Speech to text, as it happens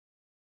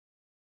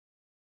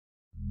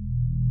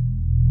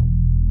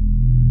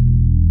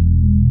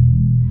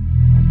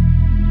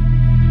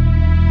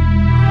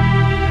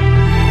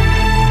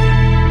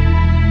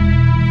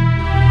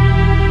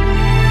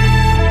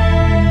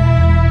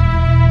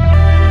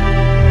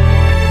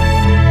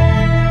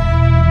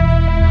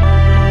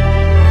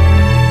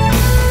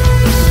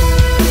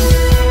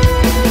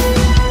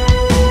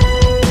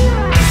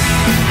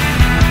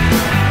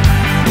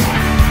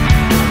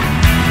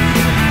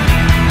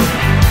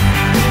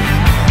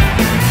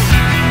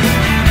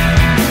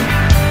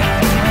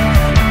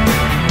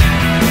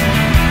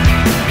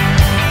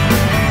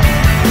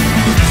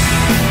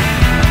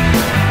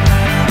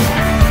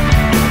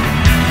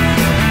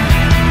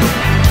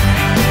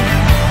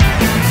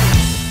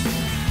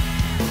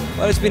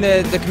Well, it's been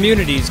the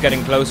community's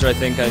getting closer. I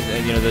think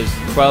you know, there's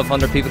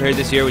 1,200 people here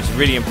this year, which is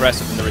really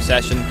impressive in the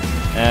recession.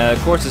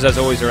 Courses, as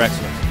always, are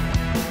excellent.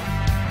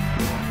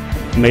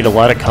 Made a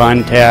lot of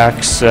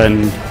contacts,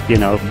 and you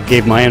know,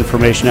 gave my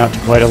information out to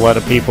quite a lot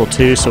of people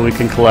too, so we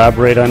can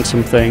collaborate on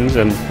some things,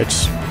 and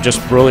it's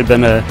just really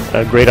been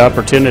a great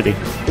opportunity.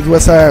 It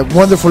was a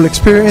wonderful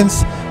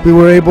experience. We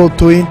were able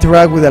to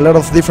interact with a lot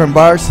of different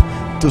bars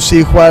to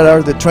see what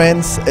are the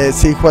trends,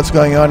 see what's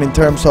going on in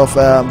terms of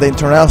the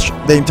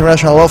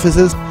international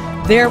offices.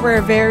 There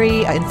were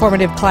very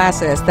informative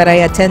classes that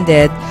I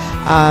attended,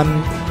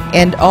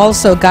 and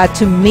also got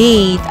to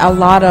meet a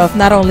lot of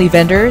not only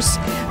vendors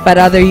but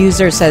other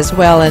users as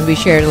well, and we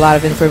shared a lot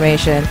of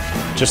information.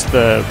 Just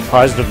the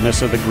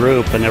positiveness of the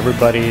group, and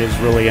everybody is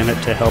really in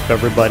it to help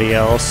everybody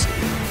else,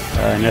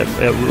 and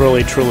it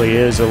really truly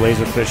is a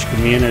Laserfiche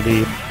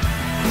community.